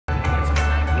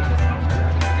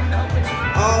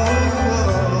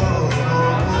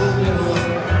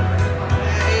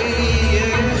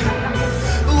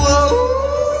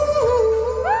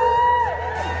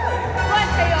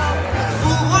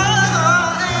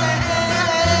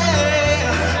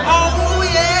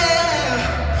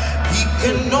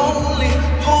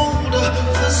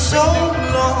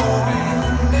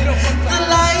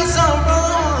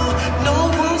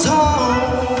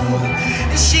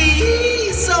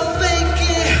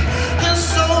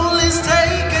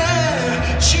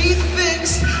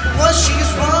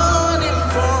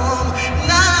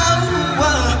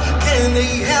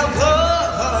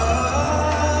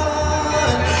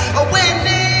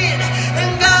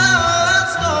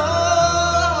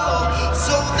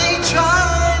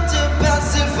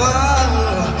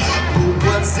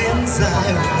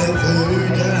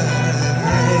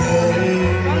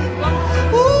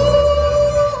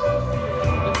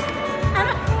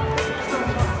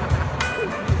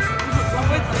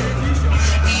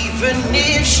even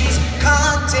if she's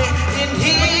content in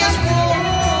his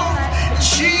womb.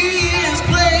 She is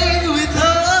playing with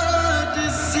her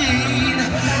deceit.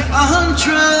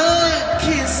 100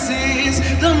 kisses,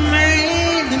 the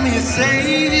man, let me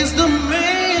say, is the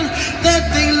man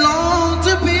that they long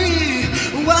to be.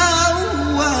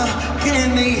 Wow, wow,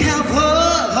 can they have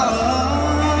her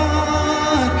heart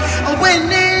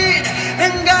when it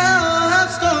and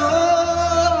God's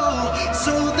door?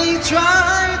 So they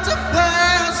try to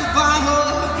pacify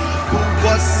her, but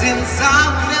what's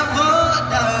inside will never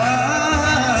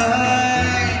die.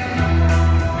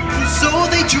 So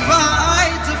they try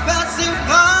to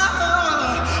pacify her,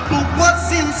 but what's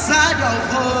inside of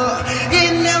her,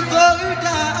 it never